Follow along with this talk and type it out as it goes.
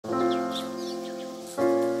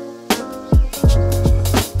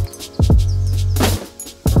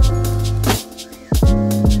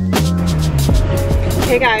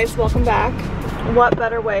Hey guys, welcome back. What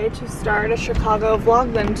better way to start a Chicago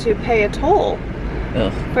vlog than to pay a toll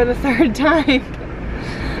for the third time?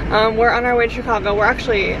 We're on our way to Chicago. We're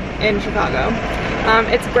actually in Chicago.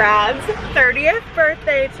 It's Brad's 30th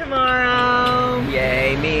birthday tomorrow.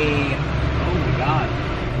 Yay, me. Oh my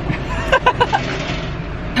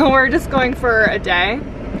god. We're just going for a day,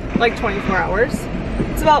 like 24 hours.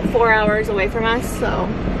 It's about 4 hours away from us, so.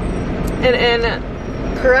 And in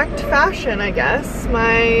correct fashion, I guess,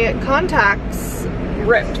 my contacts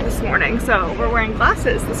ripped this morning, so we're wearing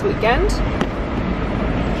glasses this weekend.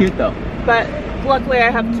 Cute though. But luckily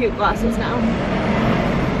I have cute glasses now.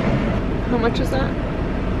 How much is that?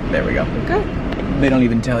 There we go. Good. They don't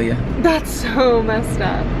even tell you. That's so messed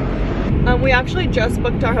up. We actually just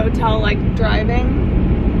booked our hotel, like driving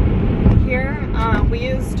here. We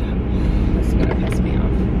used, this is gonna piss me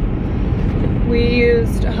off. We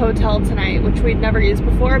used a hotel tonight, which we'd never used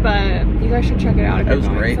before, but you guys should check it out if you're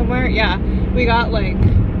going somewhere. Yeah, we got like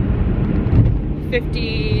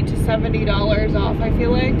 $50 to $70 off, I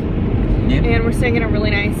feel like. Yep. And we're staying in a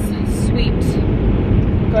really nice suite,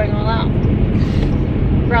 going all out.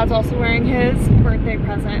 Brad's also wearing his birthday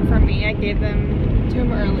present from me. I gave them to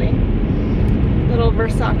him early. Little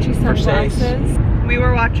Versace sunglasses. We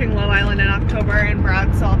were watching Love Island in October and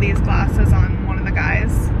Brad saw these glasses on one of the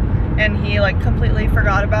guys. And he like completely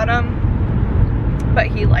forgot about them, but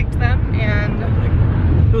he liked them. And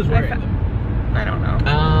who was wearing them? I don't know.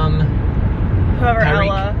 Whoever Tyreek.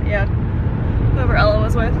 Ella, yeah, whoever Ella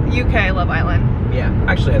was with. UK Love Island. Yeah,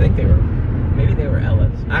 actually I think they were, maybe they were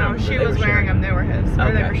Ella's. I don't know. She was wearing them. They were his,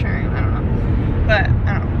 or they were sharing them. I don't know. But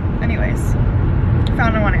I don't know. Anyways,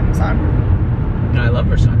 found them on Amazon. No, I love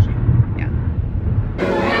Versace. Yeah.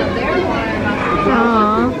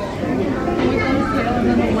 Aww.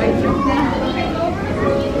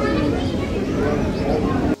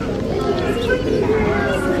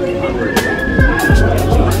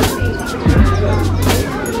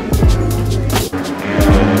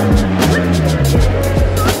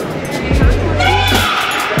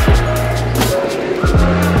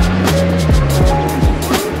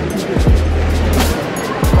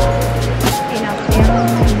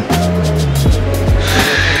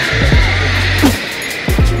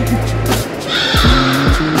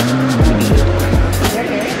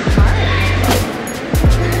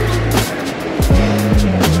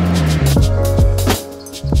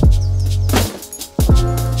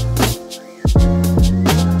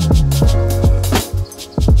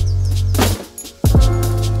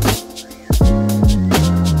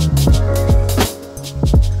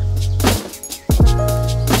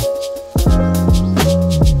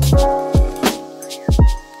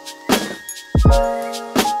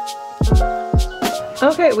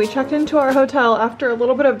 Okay, we checked into our hotel after a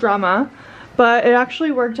little bit of drama, but it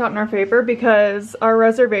actually worked out in our favor because our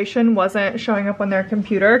reservation wasn't showing up on their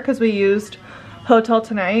computer because we used Hotel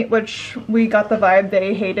Tonight, which we got the vibe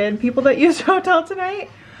they hated people that used Hotel Tonight.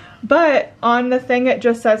 But on the thing it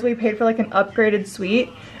just says we paid for like an upgraded suite,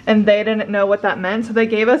 and they didn't know what that meant, so they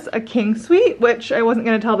gave us a king suite, which I wasn't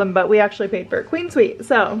going to tell them, but we actually paid for a queen suite.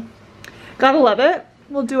 So gotta love it.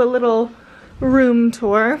 We'll do a little room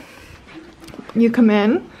tour. You come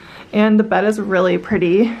in and the bed is really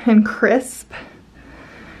pretty and crisp.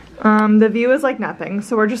 The view is like nothing,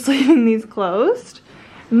 so we're just leaving these closed.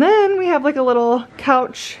 And then we have like a little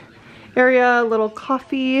couch area, a little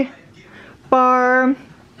coffee bar,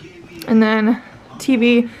 and then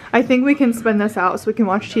TV. I think we can spin this out so we can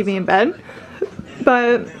watch TV in bed.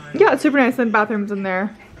 But yeah, it's super nice, and bathrooms in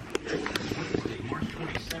there.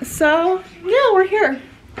 So yeah, we're here.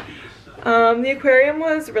 The aquarium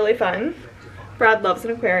was really fun. Brad loves an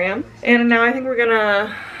aquarium. And now I think we're gonna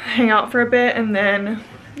hang out for a bit and then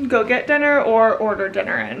go get dinner or order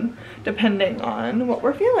dinner in, depending on what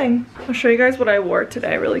we're feeling. I'll show you guys what I wore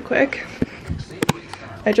today really quick.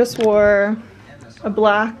 I just wore a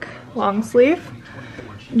black long sleeve,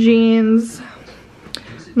 jeans,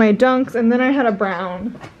 my dunks, and then I had a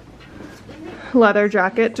brown leather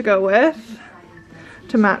jacket to go with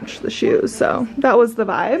to match the shoes. So that was the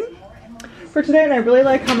vibe for today, and I really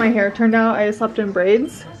like how my hair turned out. I slept in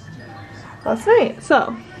braids last night,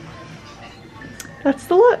 so that's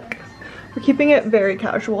the look. We're keeping it very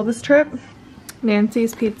casual this trip.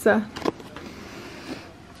 Nancy's Pizza.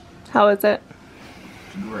 How is it?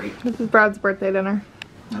 Great. This is Brad's birthday dinner.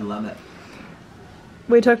 I love it.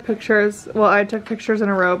 We took pictures, well, I took pictures in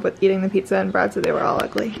a row with eating the pizza, and Brad said they were all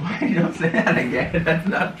ugly. Why don't say that again? That's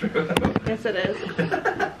not true. Yes, it is.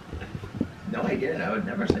 No, I did. I would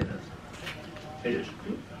never say this. It is.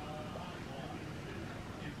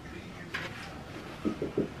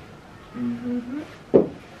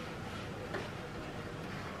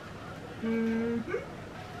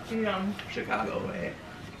 Yum. Chicago way.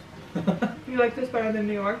 You like this better than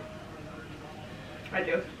New York? I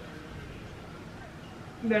do.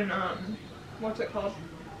 Then, what's it called?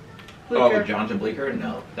 Bleecker. Oh, Johnson Bleecker?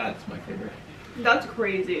 No, that's my favorite. That's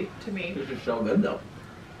crazy to me. This is so good though.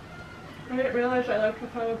 I didn't realize I liked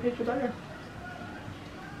Chicago pizza better.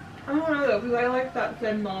 I don't know though, because I like that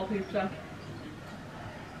thin mall pizza.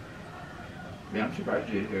 Yeah, I'm surprised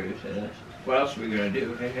to hear you say this. What else are we gonna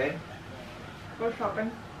do? Hey. Go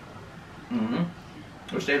shopping. Mm-hmm.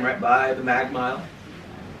 We're staying right by the Mag Mile.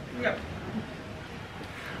 Yep.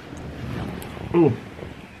 Ooh.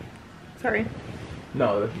 Sorry.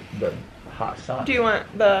 No, the hot sauce. Do you want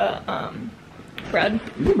the bread?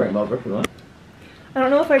 You can bring them over if you want. I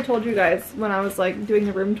don't know if I told you guys when I was like doing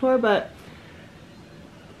the room tour, but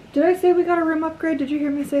did I say we got a room upgrade? Did you hear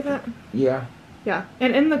me say that? Yeah. Yeah.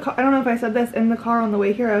 And in the car, I don't know if I said this, in the car on the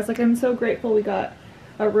way here, I was like, I'm so grateful we got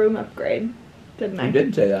a room upgrade. Didn't I? You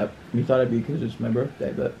did say that. You thought it'd be because it's my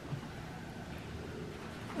birthday, but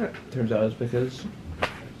turns out it's because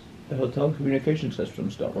the hotel communication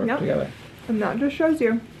systems don't work together. And that just shows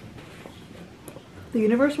you the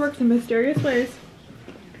universe works in mysterious ways.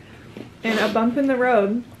 And a bump in the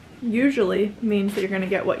road usually means that you're going to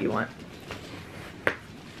get what you want.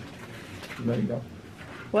 There you go.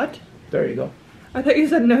 What? There you go. I thought you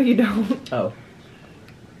said no you don't. Oh.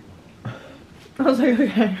 I was like,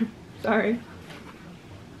 okay, sorry.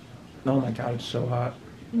 Oh my god, it's so hot.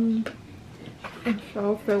 It's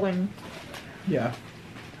so filling. Yeah.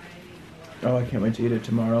 Oh, I can't wait to eat it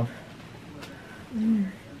tomorrow.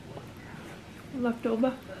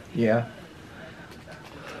 Leftover? Yeah.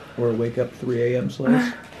 Or wake up 3 a.m.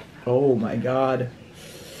 slice. Oh my god.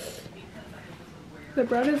 The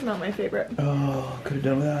bread is not my favorite. Oh, could have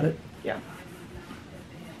done without it. Yeah.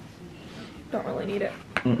 Don't really need it.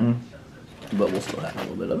 Mm-mm. But we'll still have a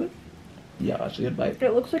little bit of it. Yeah, that's a good bite.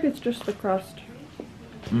 It looks like it's just the crust.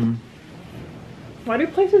 Mm. Why do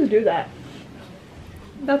places do that?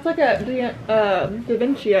 That's like a Da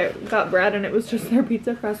Vinci. I got bread and it was just their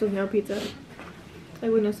pizza crust with no pizza. They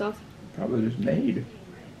wouldn't have sauce. Probably just made.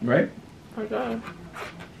 Right? I guess.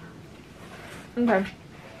 Okay.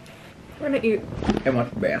 We're gonna eat. And watch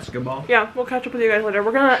basketball. Yeah, we'll catch up with you guys later.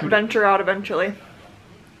 We're gonna venture out eventually.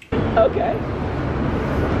 Okay.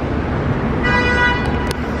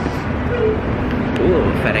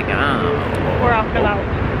 Ooh, Ferragamo. We're off and out.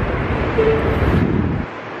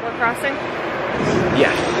 We're crossing?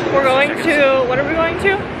 Yeah. We're going to, what are we going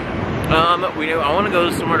to? I want to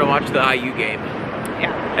go somewhere to watch the IU game.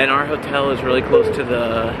 Yeah. And our hotel is really close to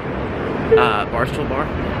the Barstool Bar,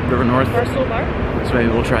 River North. Barstool Bar? So maybe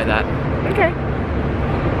we'll try that. Okay.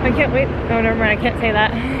 I can't wait. Oh, never mind. I can't say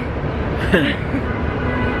that.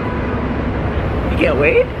 You can't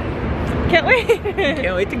wait? Can't wait.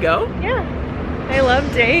 Can't wait to go? Yeah. I love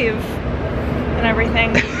Dave and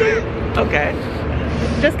everything. Okay.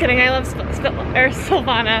 Just kidding. I love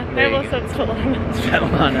Sylvana. I almost said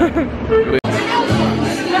Svetlana.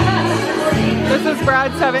 This is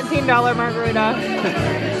Brad's $17 margarita.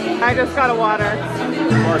 I just got a water.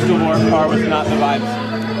 Barstool Bar was not the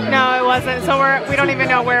vibes. No, it wasn't. So we don't even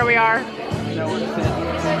know where we are.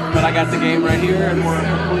 But I got the game right here and we're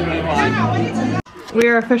completely fine. We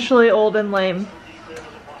are officially old and lame.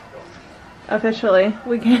 Officially.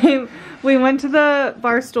 We went to the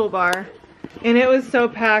Barstool Bar and it was so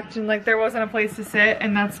packed and like there wasn't a place to sit,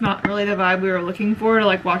 and that's not really the vibe we were looking for to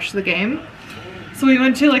like watch the game. So we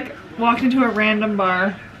went to walked into a random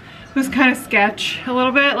bar. It was kind of sketch a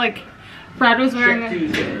little bit. Like Brad was wearing a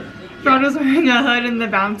hood and the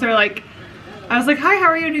bouncer I was like, hi, how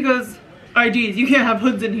are you? And he goes, IDs, you can't have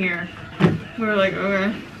hoods in here. We were like,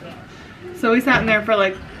 okay. So we sat in there for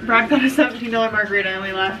Brad got a $17 margarita and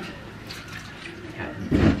we left.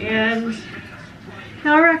 And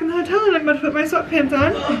now we're back in the hotel and I'm about to put my sweatpants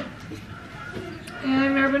on. And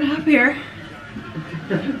I've never been happier.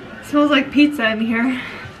 It smells like pizza in here.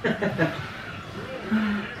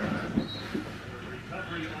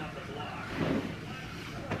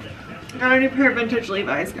 Got a new pair of vintage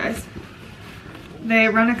Levi's, guys. They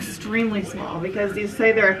run extremely small because these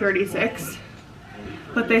say they're a 36,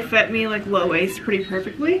 but they fit me low waist pretty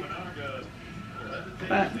perfectly.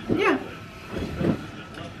 But yeah.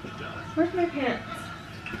 Where's my pants?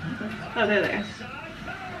 Oh, they're there.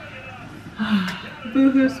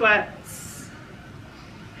 Boohoo sweats.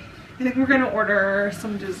 I think we're gonna order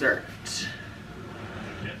some dessert.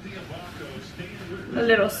 A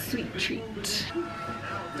little sweet treat.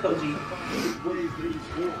 Cozy.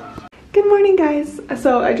 Good morning, guys.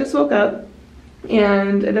 So I just woke up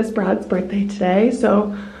and it is Brad's birthday today,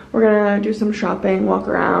 so we're gonna do some shopping, walk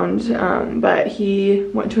around, but he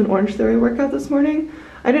went to an Orange Theory workout this morning.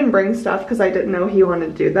 I didn't bring stuff because I didn't know he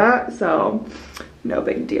wanted to do that, so no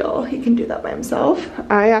big deal. He can do that by himself.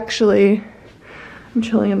 I'm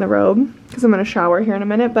chilling in the robe because I'm gonna shower here in a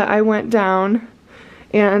minute, but I went down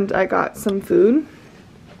and I got some food.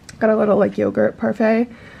 Got a little like yogurt parfait.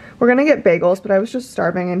 We're gonna get bagels, but I was just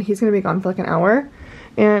starving and he's gonna be gone for like an hour.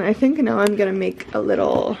 And I think now I'm gonna make a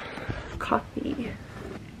little coffee.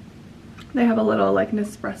 They have a little like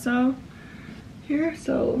Nespresso here,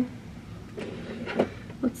 so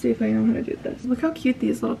let's see if I know how to do this. Look how cute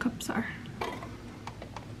these little cups are.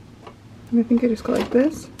 And I think I just go like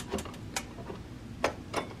this.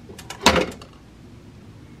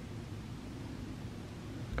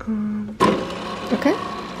 Okay.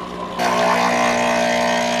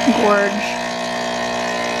 Gorge.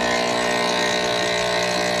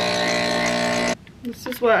 This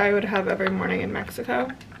is what I would have every morning in Mexico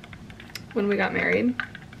when we got married.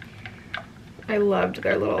 I loved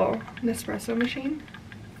their little Nespresso machine.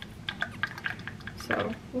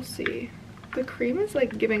 So we'll see. The cream is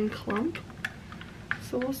like giving clump.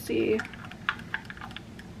 So we'll see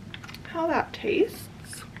how that tastes.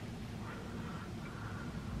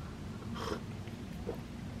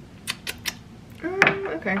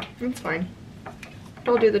 Okay, that's fine.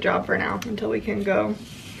 I'll do the job for now until we can go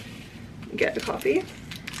get the coffee.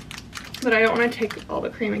 But I don't want to take all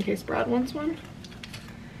the cream in case Brad wants one.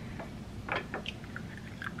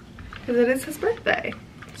 Because it is his birthday.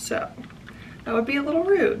 So that would be a little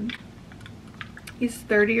rude. He's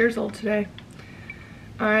 30 years old today.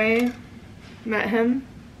 I met him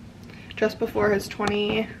just before his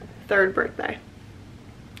 23rd birthday.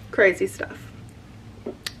 Crazy stuff.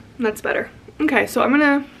 That's better. Okay, so I'm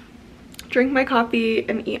gonna drink my coffee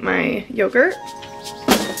and eat my yogurt.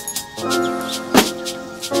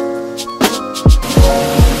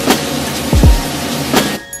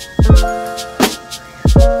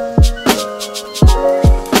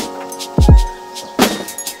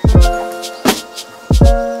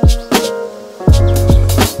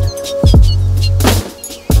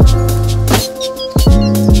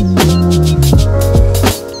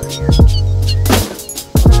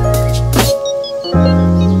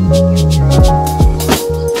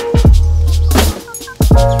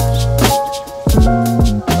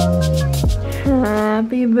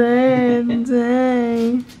 Happy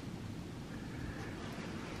birthday.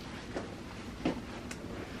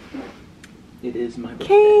 It is my birthday.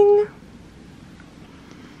 King.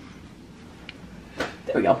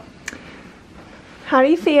 There we go. How do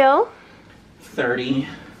you feel? 30.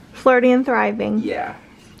 Flirty and thriving. Yeah.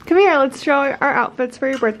 Come here, let's show our outfits for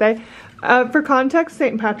your birthday. For context,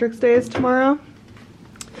 St. Patrick's Day is tomorrow.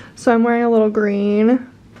 So I'm wearing a little green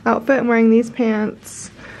outfit. I'm wearing these pants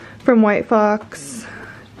from White Fox.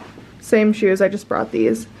 Same shoes, I just brought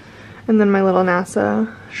these. And then my little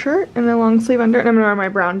NASA shirt and a long sleeve under it. And I'm gonna wear my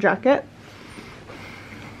brown jacket.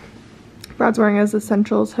 Brad's wearing his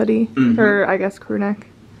Essentials hoodie, or I guess crew neck,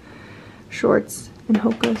 shorts, and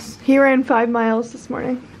Hokas. He ran 5 miles this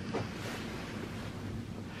morning.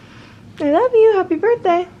 I love you, happy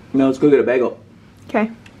birthday. No, let's go get a bagel.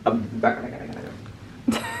 Okay. I'm back.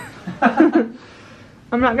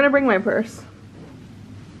 I'm not gonna bring my purse.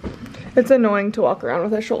 It's annoying to walk around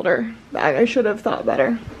with a shoulder bag. I should have thought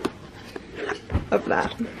better of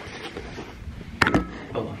that.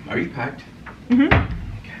 Oh, are you packed? Mm-hmm.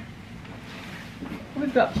 Okay.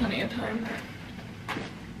 We've got plenty of time.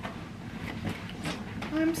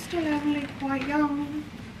 I'm still only quite young.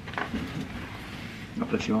 I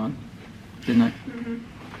put you on, didn't I? Mm-hmm.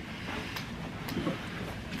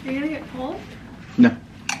 Are you gonna get cold? No.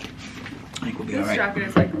 I think we'll be This alright. jacket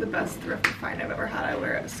is like the best thrift find I've ever had. I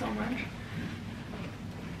wear it so much.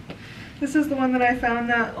 This is the one that I found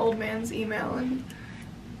that old man's email in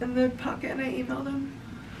the pocket, and I emailed him.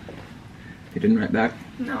 He didn't write back?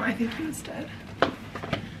 No, I think he was dead.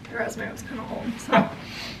 The resume was kind of old, so.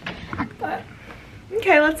 But,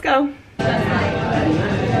 okay, let's go.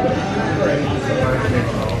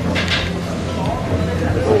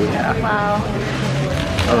 Oh yeah. Wow.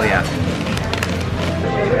 Oh yeah.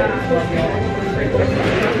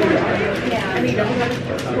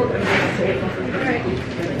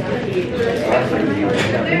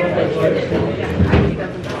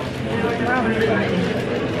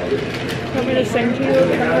 Want me to sing to you in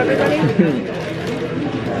front of everybody?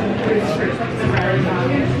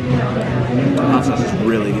 The hot sauce is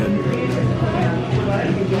really good.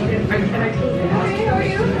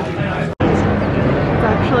 It's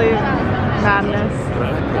actually madness.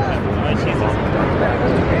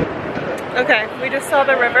 Okay, we just saw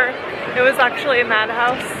the river. It was actually a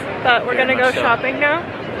madhouse, but we're gonna go shopping now.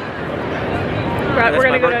 We're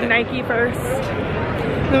gonna go to Nike first.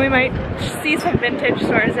 Then we might see some vintage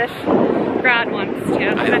stores if Brad wants to.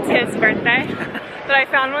 It's his birthday. But I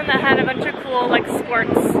found one that had a bunch of cool like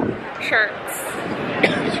sports shirts.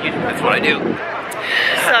 Excuse me, that's what I do.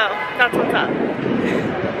 So that's what's up.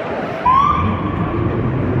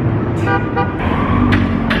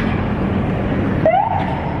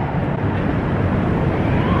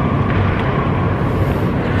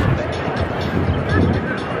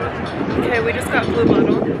 Okay, we just got Blue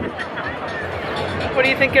Bottle. What do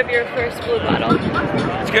you think of your first Blue Bottle?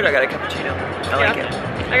 It's good, I got a cappuccino. I like it.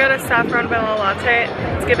 I got a saffron vanilla latte.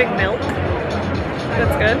 It's giving milk.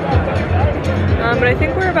 That's good. But I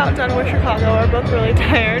think we're about done with Chicago. We're both really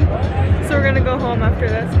tired. So we're gonna go home after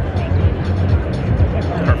this.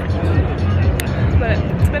 Perfect. But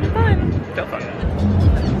it's been fun. Felt fun.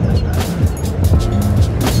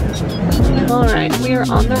 Alright, we are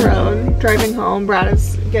on the road, driving home. Brad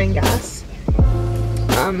is getting gas.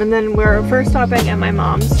 And then we're first stopping at my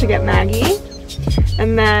mom's to get Maggie.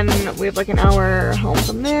 And then we have like an hour home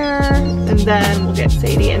from there. And then we'll get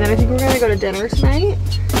Sadie. And then I think we're gonna go to dinner tonight.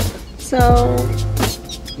 So,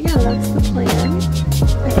 yeah, that's the plan.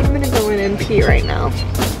 I think I'm gonna go in and pee right now.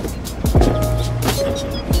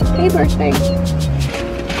 Hey, birthday.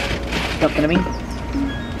 Talking to me?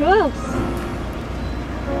 Who else?